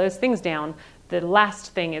nailed all those things down, the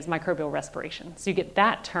last thing is microbial respiration. So you get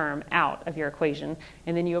that term out of your equation,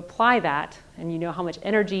 and then you apply that, and you know how much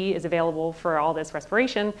energy is available for all this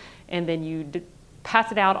respiration, and then you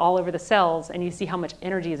pass it out all over the cells, and you see how much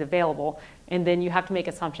energy is available, and then you have to make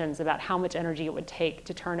assumptions about how much energy it would take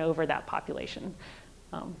to turn over that population.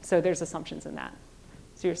 So there's assumptions in that.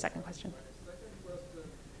 So your second question. My second question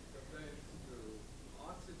pertains to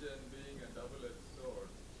oxygen being a double-edged sword.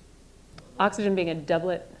 Oxygen being a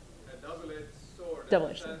double-edged sword.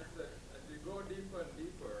 Double-edged in the sense that as you go deeper and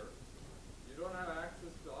deeper, you don't have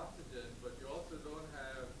access to oxygen, but you also don't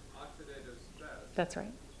have oxidative stress. That's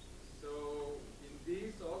right. So in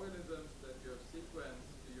these organisms that you have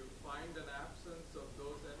sequenced, do you find an absence of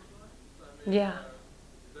those enzymes? Yeah.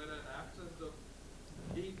 Is there an absence of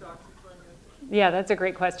detoxifying enzymes? Yeah, that's a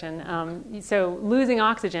great question. So losing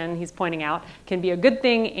oxygen, he's pointing out, can be a good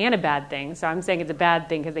thing and a bad thing. So I'm saying it's a bad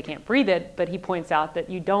thing because they can't breathe it, but he points out that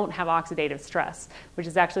you don't have oxidative stress, which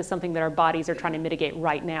is actually something that our bodies are trying to mitigate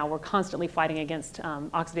right now. We're constantly fighting against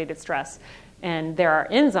oxidative stress. And there are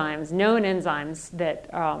enzymes, known enzymes, that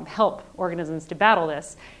help organisms to battle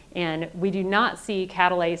this. And we do not see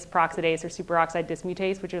catalase, peroxidase, or superoxide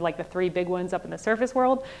dismutase, which are like the three big ones up in the surface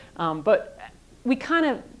world. But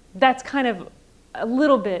that's kind of a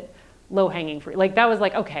little bit low-hanging fruit. Like that was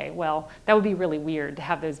like, okay, well, that would be really weird to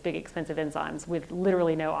have those big expensive enzymes with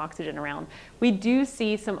literally no oxygen around. We do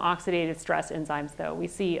see some oxidative stress enzymes though. We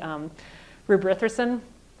see ribithricin,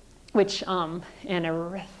 which, and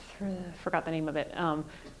forgot the name of it.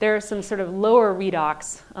 There are some sort of lower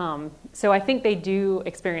redox. So I think they do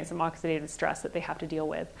experience some oxidative stress that they have to deal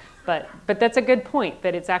with. But that's a good point,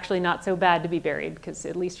 that it's actually not so bad to be buried because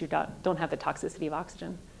at least you don't have the toxicity of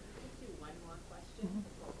oxygen. One more question.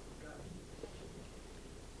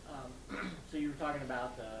 So you were talking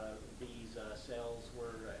about these cells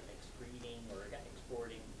were excreting or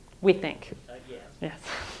exporting we think. Yes. Yes.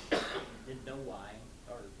 Didn't know why,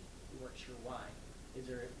 or weren't sure why. Is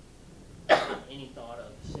there any thought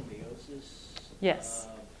of symbiosis? Yes.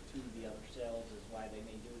 To the other cells is why they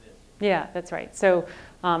may do this? Yeah, that's right. So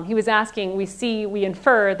he was asking, we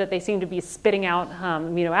infer that they seem to be spitting out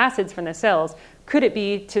amino acids from the cells. Could it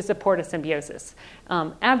be to support a symbiosis?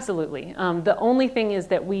 Absolutely. The only thing is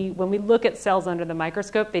that when we look at cells under the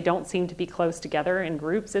microscope, they don't seem to be close together in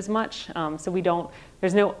groups as much. So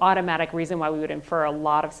there's no automatic reason why we would infer a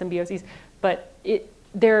lot of symbioses, but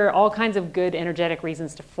there are all kinds of good energetic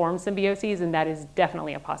reasons to form symbioses, and that is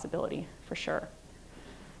definitely a possibility for sure.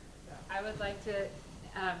 I would like to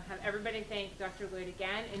have everybody thank Dr. Lloyd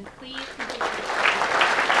again, and please continue to